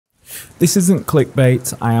This isn't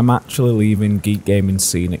clickbait, I am actually leaving Geek Gaming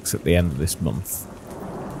Scenics at the end of this month.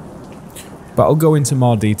 But I'll go into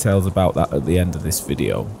more details about that at the end of this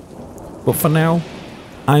video. But for now,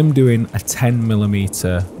 I'm doing a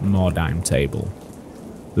 10mm Mordheim table.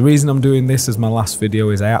 The reason I'm doing this as my last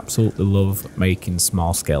video is I absolutely love making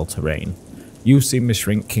small scale terrain. You've seen me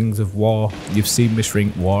shrink Kings of War, you've seen me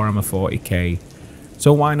shrink Warhammer 40k,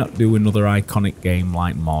 so why not do another iconic game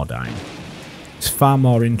like Mordheim? It's far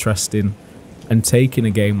more interesting, and taking a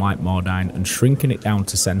game like Mordheim and shrinking it down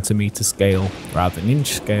to centimetre scale rather than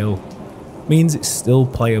inch scale means it's still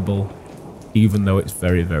playable even though it's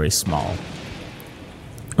very, very small.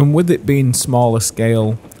 And with it being smaller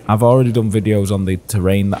scale, I've already done videos on the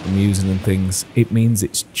terrain that I'm using and things. It means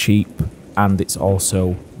it's cheap and it's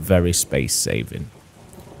also very space saving.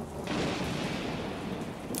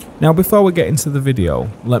 Now before we get into the video,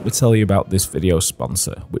 let me tell you about this video's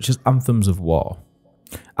sponsor, which is Anthems of War.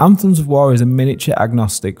 Anthems of War is a miniature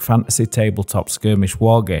agnostic fantasy tabletop skirmish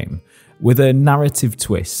wargame with a narrative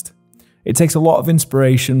twist. It takes a lot of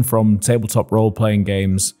inspiration from tabletop role-playing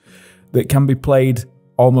games that can be played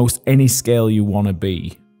almost any scale you want to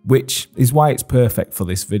be, which is why it's perfect for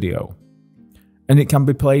this video. And it can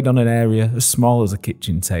be played on an area as small as a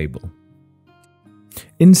kitchen table.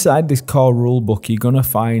 Inside this core rulebook, you're going to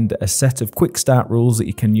find a set of quick start rules that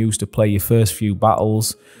you can use to play your first few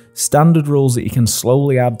battles, standard rules that you can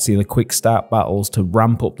slowly add to the quick start battles to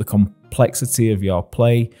ramp up the complexity of your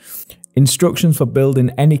play, instructions for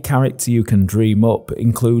building any character you can dream up,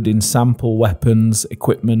 including sample weapons,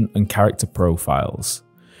 equipment and character profiles.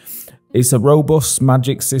 It's a robust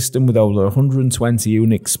magic system with over 120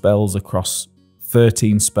 unique spells across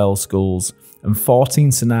 13 spell schools and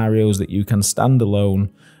 14 scenarios that you can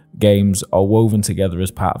standalone games or woven together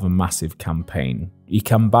as part of a massive campaign. You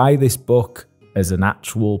can buy this book as an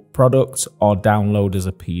actual product or download as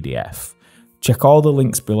a PDF. Check all the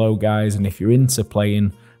links below, guys, and if you're into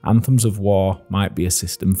playing, Anthems of War might be a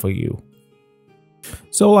system for you.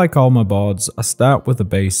 So like all my boards, I start with a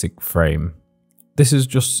basic frame. This is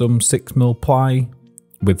just some 6mm ply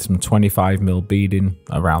with some 25mm beading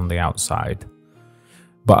around the outside.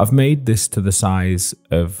 But I've made this to the size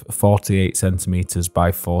of 48cm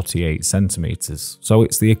by 48cm, so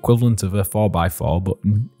it's the equivalent of a 4x4 but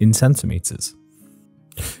in centimetres.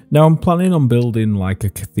 Now I'm planning on building like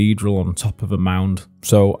a cathedral on top of a mound,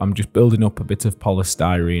 so I'm just building up a bit of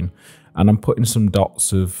polystyrene and I'm putting some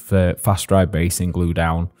dots of fast dry basing glue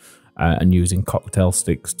down and using cocktail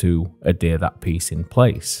sticks to adhere that piece in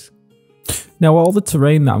place. Now all the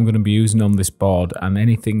terrain that I'm going to be using on this board and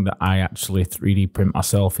anything that I actually 3D print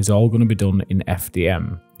myself is all going to be done in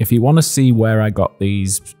FDM. If you want to see where I got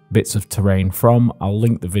these bits of terrain from, I'll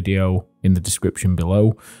link the video in the description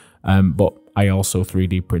below, but I also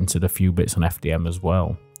 3D printed a few bits on FDM as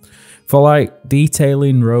well. For like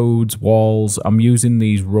detailing roads, walls, I'm using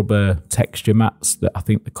these rubber texture mats that I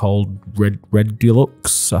think they're called Red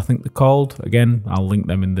Deluxe, I think they're called. Again, I'll link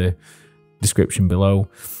them in the description below.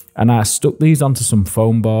 And I stuck these onto some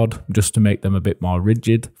foam board just to make them a bit more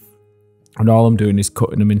rigid. And all I'm doing is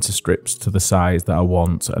cutting them into strips to the size that I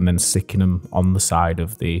want and then sticking them on the side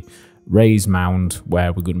of the raised mound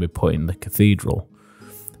where we're going to be putting the cathedral.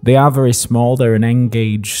 They are very small, they're an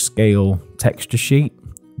ngauge scale texture sheet,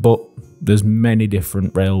 but there's many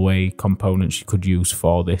different railway components you could use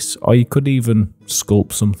for this, or you could even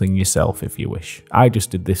sculpt something yourself if you wish. I just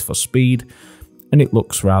did this for speed and it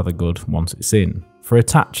looks rather good once it's in. For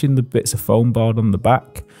attaching the bits of foam board on the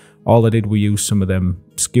back, all I did was use some of them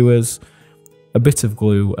skewers, a bit of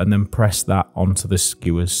glue, and then press that onto the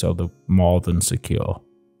skewers so they're more than secure.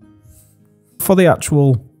 For the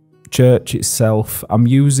actual church itself, I'm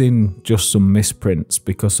using just some misprints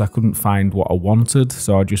because I couldn't find what I wanted,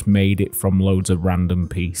 so I just made it from loads of random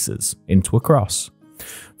pieces into a cross.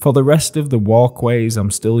 For the rest of the walkways,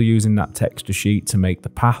 I'm still using that texture sheet to make the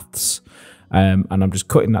paths. And I'm just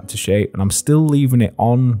cutting that to shape and I'm still leaving it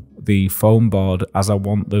on the foam board as I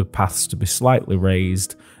want the paths to be slightly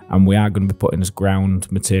raised, and we are going to be putting as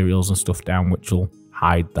ground materials and stuff down which will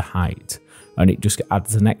hide the height, and it just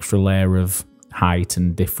adds an extra layer of height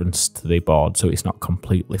and difference to the board so it's not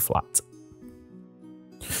completely flat.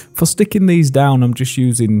 For sticking these down, I'm just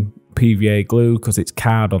using PVA glue because it's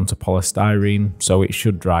card onto polystyrene, so it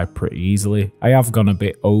should dry pretty easily. I have gone a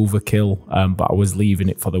bit overkill, but I was leaving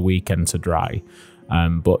it for the weekend to dry,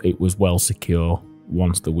 but it was well secure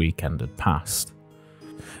once the weekend had passed.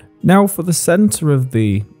 Now for the centre of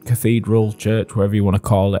the cathedral, church, whatever you want to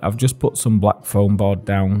call it, I've just put some black foam board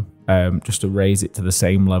down just to raise it to the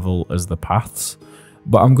same level as the paths.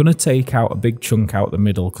 But I'm going to take out a big chunk out the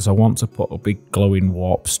middle because I want to put a big glowing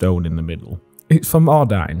warp stone in the middle. It's for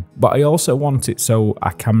Mordheim, but I also want it so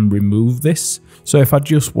I can remove this. So if I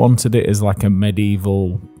just wanted it as like a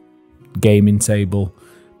medieval gaming table,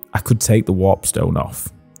 I could take the warpstone off.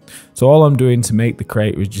 So all I'm doing to make the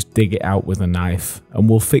crater is just dig it out with a knife, and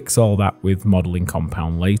we'll fix all that with modelling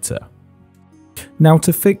compound later. Now,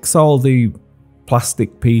 to fix all the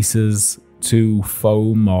plastic pieces to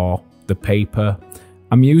foam or the paper,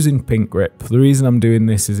 I'm using pink grip. The reason I'm doing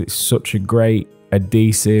this is it's such a great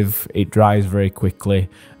adhesive, it dries very quickly,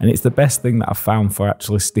 and it's the best thing that I've found for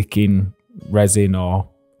actually sticking resin or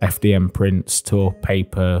FDM prints to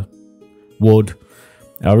paper, wood,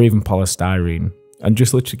 or even polystyrene, and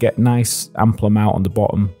just literally get nice ample amount on the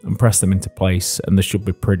bottom and press them into place, and they should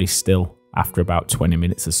be pretty still after about 20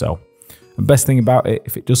 minutes or so. The best thing about it,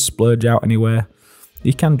 if it does splurge out anywhere,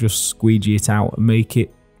 you can just squeegee it out and make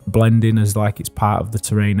it blend in as like it's part of the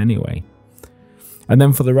terrain anyway. And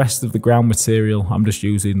then for the rest of the ground material, I'm just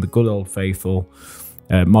using the good old faithful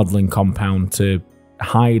modelling compound to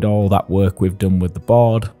hide all that work we've done with the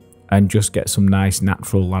board and just get some nice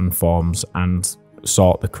natural landforms and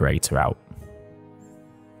sort the crater out.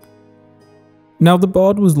 Now, the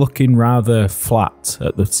board was looking rather flat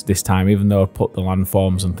at this time, even though I put the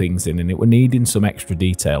landforms and things in, and it were needing some extra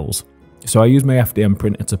details. So I used my FDM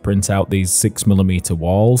printer to print out these 6mm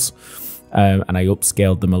walls, and I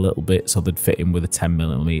upscaled them a little bit so they'd fit in with a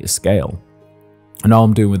 10mm scale. And all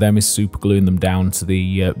I'm doing with them is super gluing them down to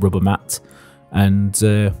the rubber mat, and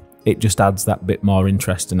it just adds that bit more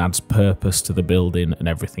interest and adds purpose to the building and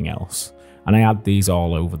everything else. And I add these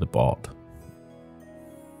all over the board.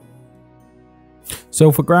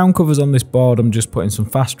 So for ground covers on this board, I'm just putting some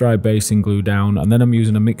fast dry basing glue down, and then I'm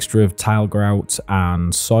using a mixture of tile grout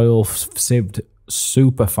and soil sieved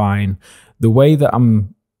super fine. The way that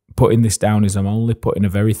I'm putting this down is I'm only putting a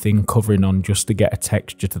very thin covering on just to get a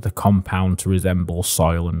texture to the compound to resemble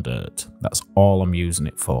soil and dirt. That's all I'm using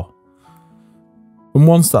it for. And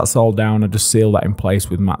once that's all down, I just seal that in place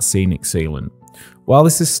with matte Scenic sealant. While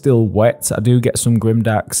this is still wet, I do get some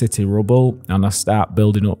grimdark city rubble, and I start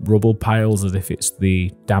building up rubble piles as if it's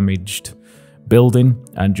the damaged building,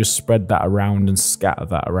 and just spread that around and scatter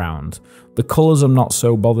that around. The colours I'm not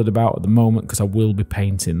so bothered about at the moment because I will be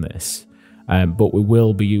painting this, but we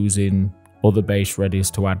will be using other base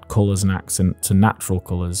readies to add colours and accent to natural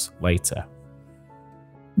colours later.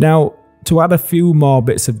 Now, to add a few more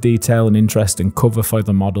bits of detail and interest and cover for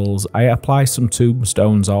the models, I apply some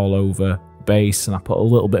tombstones all over base, and I put a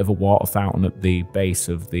little bit of a water fountain at the base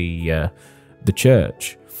of the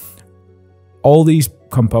church. All these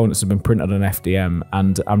components have been printed on FDM,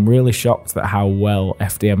 and I'm really shocked at how well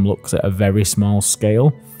FDM looks at a very small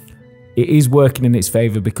scale. It is working in its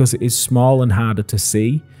favour because it is small and harder to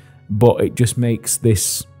see, but it just makes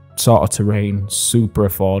this sort of terrain super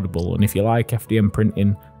affordable. And if you like FDM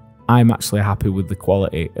printing, I'm actually happy with the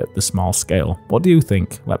quality at the small scale. What do you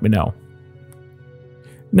think? Let me know.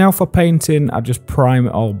 Now for painting, I just prime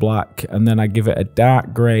it all black, and then I give it a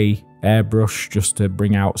dark grey airbrush just to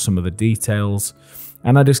bring out some of the details.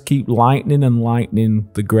 And I just keep lightening and lightening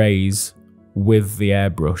the greys with the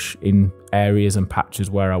airbrush in areas and patches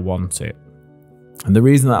where I want it. And the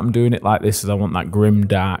reason that I'm doing it like this is I want that grim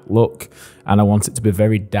dark look, and I want it to be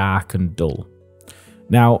very dark and dull.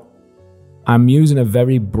 Now, I'm using a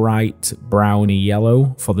very bright browny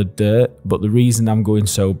yellow for the dirt, but the reason I'm going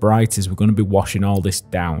so bright is we're going to be washing all this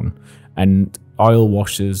down, and oil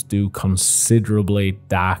washers do considerably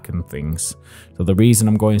darken things. So the reason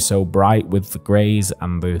I'm going so bright with the greys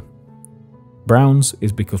and the browns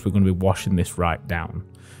is because we're going to be washing this right down.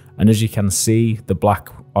 And as you can see, the black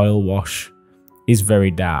oil wash is very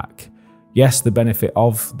dark. Yes, the benefit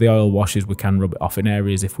of the oil wash is we can rub it off in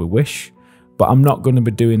areas if we wish, but I'm not going to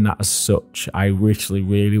be doing that as such. I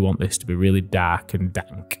really want this to be really dark and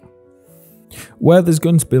dank. Where there's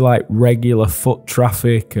going to be like regular foot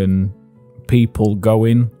traffic and people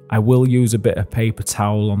going, I will use a bit of paper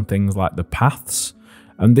towel on things like the paths.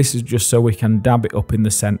 And this is just so we can dab it up in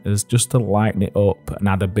the centres just to lighten it up and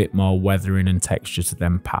add a bit more weathering and texture to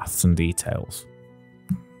them paths and details.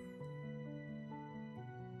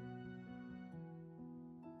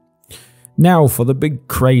 Now for the big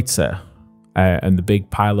crater. And the big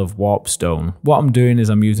pile of warpstone. What I'm doing is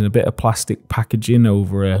I'm using a bit of plastic packaging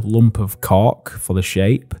over a lump of cork for the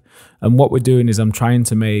shape. And what we're doing is I'm trying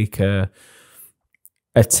to make a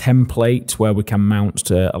template where we can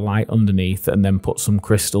mount a light underneath and then put some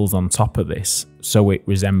crystals on top of this, so it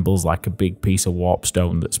resembles like a big piece of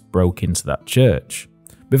warpstone that's broke into that church.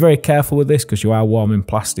 Be very careful with this because you are warming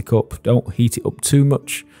plastic up. Don't heat it up too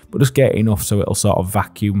much, but just get it enough so it'll sort of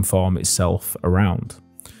vacuum form itself around.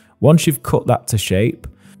 Once you've cut that to shape,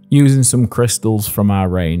 using some crystals from our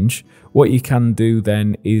range, what you can do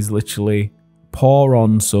then is literally pour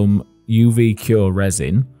on some UV cure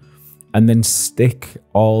resin and then stick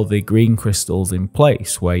all the green crystals in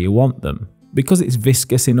place where you want them. Because it's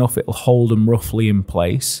viscous enough, it'll hold them roughly in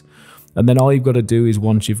place. And then all you've got to do is,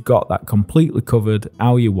 once you've got that completely covered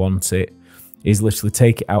how you want it, is literally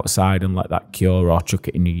take it outside and let that cure, or chuck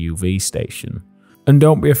it in your UV station. And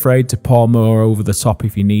don't be afraid to pour more over the top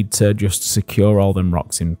if you need to, just to secure all them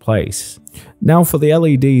rocks in place. Now for the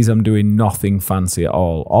LEDs, I'm doing nothing fancy at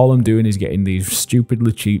all. All I'm doing is getting these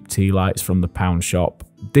stupidly cheap tea lights from the pound shop,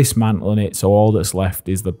 dismantling it, so all that's left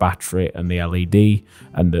is the battery and the LED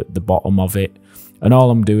and the bottom of it. And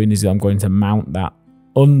all I'm doing is I'm going to mount that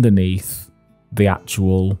underneath the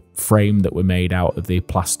actual frame that were made out of the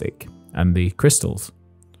plastic and the crystals.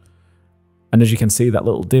 And as you can see, that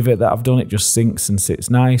little divot that I've done, it just sinks and sits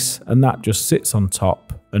nice, and that just sits on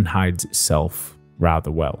top and hides itself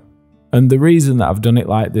rather well. And the reason that I've done it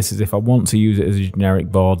like this is if I want to use it as a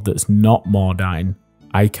generic board that's not Mordheim,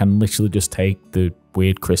 I can literally just take the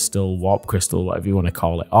weird crystal, warp crystal, whatever you want to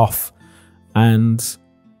call it, off, and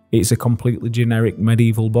it's a completely generic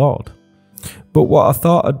medieval board. But what I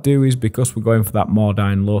thought I'd do is, because we're going for that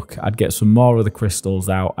Mordheim look, I'd get some more of the crystals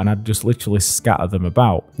out and I'd just literally scatter them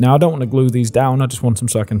about. Now I don't want to glue these down, I just want them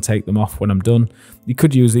so I can take them off when I'm done. You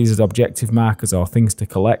could use these as objective markers or things to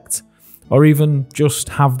collect, or even just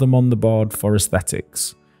have them on the board for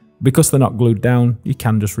aesthetics. Because they're not glued down, you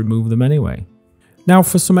can just remove them anyway. Now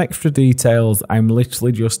for some extra details, I'm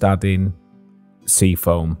literally just adding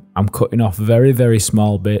seafoam. I'm cutting off very, very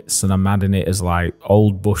small bits and I'm adding it as like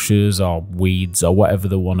old bushes or weeds or whatever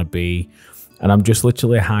they want to be. And I'm just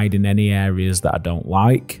literally hiding any areas that I don't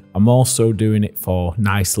like. I'm also doing it for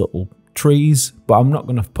nice little trees, but I'm not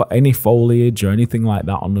going to put any foliage or anything like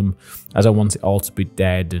that on them, as I want it all to be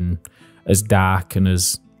dead and as dark and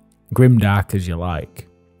as grimdark as you like.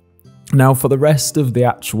 Now for the rest of the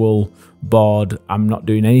actual board, I'm not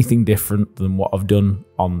doing anything different than what I've done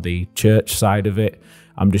on the church side of it.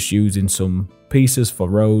 I'm just using some pieces for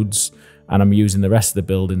roads and I'm using the rest of the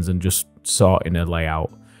buildings and just sorting a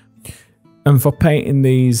layout. And for painting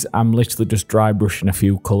these, I'm literally just dry brushing a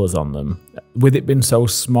few colours on them. With it being so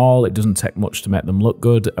small, it doesn't take much to make them look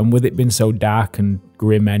good, and with it being so dark and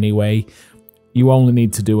grim anyway, you only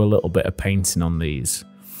need to do a little bit of painting on these.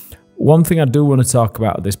 One thing I do want to talk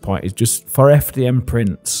about at this point is just for FDM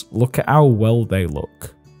prints, look at how well they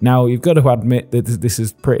look. Now, you've got to admit that this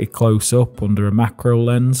is pretty close up under a macro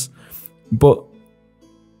lens, but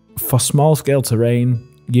for small scale terrain,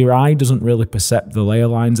 your eye doesn't really perceive the layer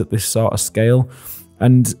lines at this sort of scale.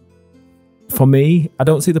 And for me, I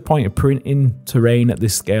don't see the point of printing terrain at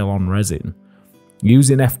this scale on resin.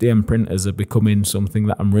 Using FDM printers are becoming something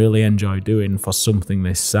that I'm really enjoy doing for something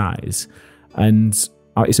this size. And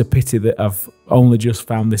it's a pity that I've only just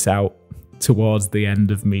found this out towards the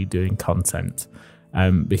end of me doing content,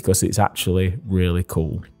 because it's actually really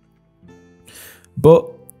cool. But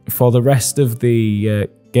for the rest of the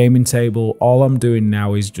gaming table, all I'm doing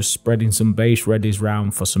now is just spreading some base reddies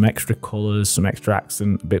round for some extra colours, some extra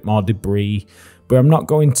accent, a bit more debris. But I'm not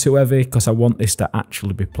going too heavy because I want this to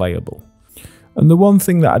actually be playable. And the one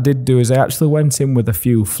thing that I did do is I actually went in with a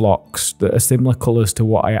few flocks that are similar colours to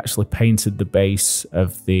what I actually painted the base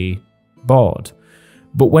of the board.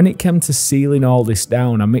 But when it came to sealing all this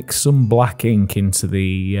down, I mixed some black ink into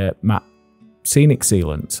the matte Scenic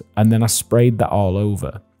sealant, and then I sprayed that all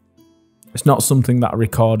over. It's not something that I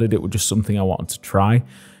recorded, it was just something I wanted to try.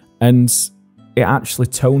 And it actually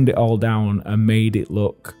toned it all down and made it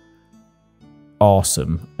look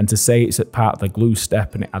awesome. And to say it's at part of the glue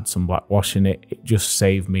step and it had some black wash in it, it just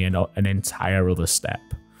saved me an entire other step.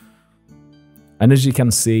 And as you can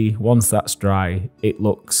see, once that's dry, it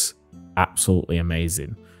looks absolutely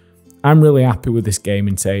amazing. I'm really happy with this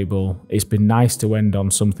gaming table. It's been nice to end on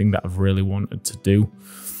something that I've really wanted to do.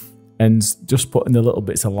 And just putting the little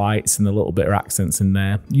bits of lights and the little bit of accents in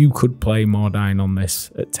there, you could play Mordheim on this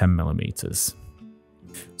at 10mm.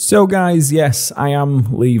 So guys, yes, I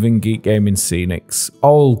am leaving Geek Gaming Scenics.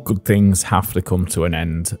 All good things have to come to an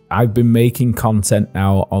end. I've been making content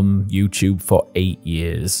now on YouTube for 8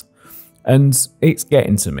 years, and it's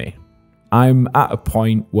getting to me. I'm at a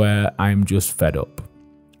point where I'm just fed up.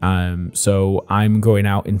 So I'm going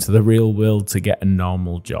out into the real world to get a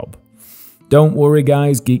normal job. Don't worry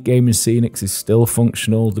guys, Geek Gaming Scenics is still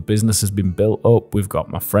functional. The business has been built up. We've got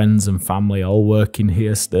my friends and family all working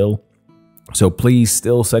here still. So please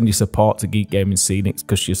still send your support to Geek Gaming Scenics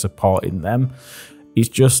because you're supporting them. It's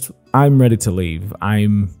just, I'm ready to leave.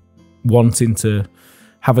 I'm wanting to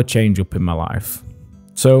have a change up in my life.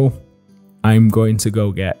 So I'm going to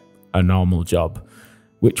go get a normal job.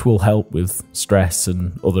 which will help with stress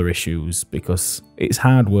and other issues, because it's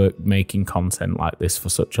hard work making content like this for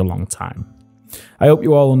such a long time. I hope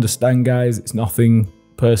you all understand, guys. It's nothing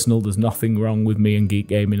personal. There's nothing wrong with me and Geek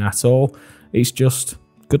Gaming at all. It's just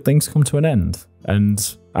good things come to an end,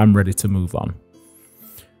 and I'm ready to move on.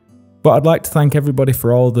 But I'd like to thank everybody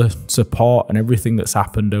for all the support and everything that's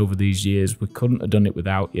happened over these years. We couldn't have done it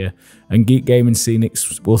without you. And Geek Gaming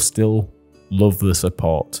Scenics will still love the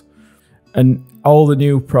support. And all the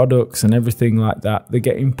new products and everything like that, they're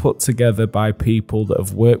getting put together by people that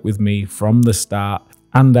have worked with me from the start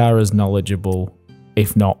and are as knowledgeable,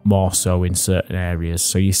 if not more so, in certain areas.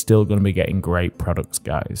 So you're still going to be getting great products,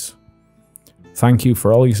 guys. Thank you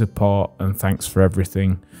for all your support, and thanks for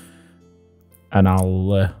everything. And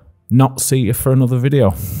I'll not see you for another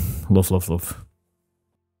video. Love, love, love.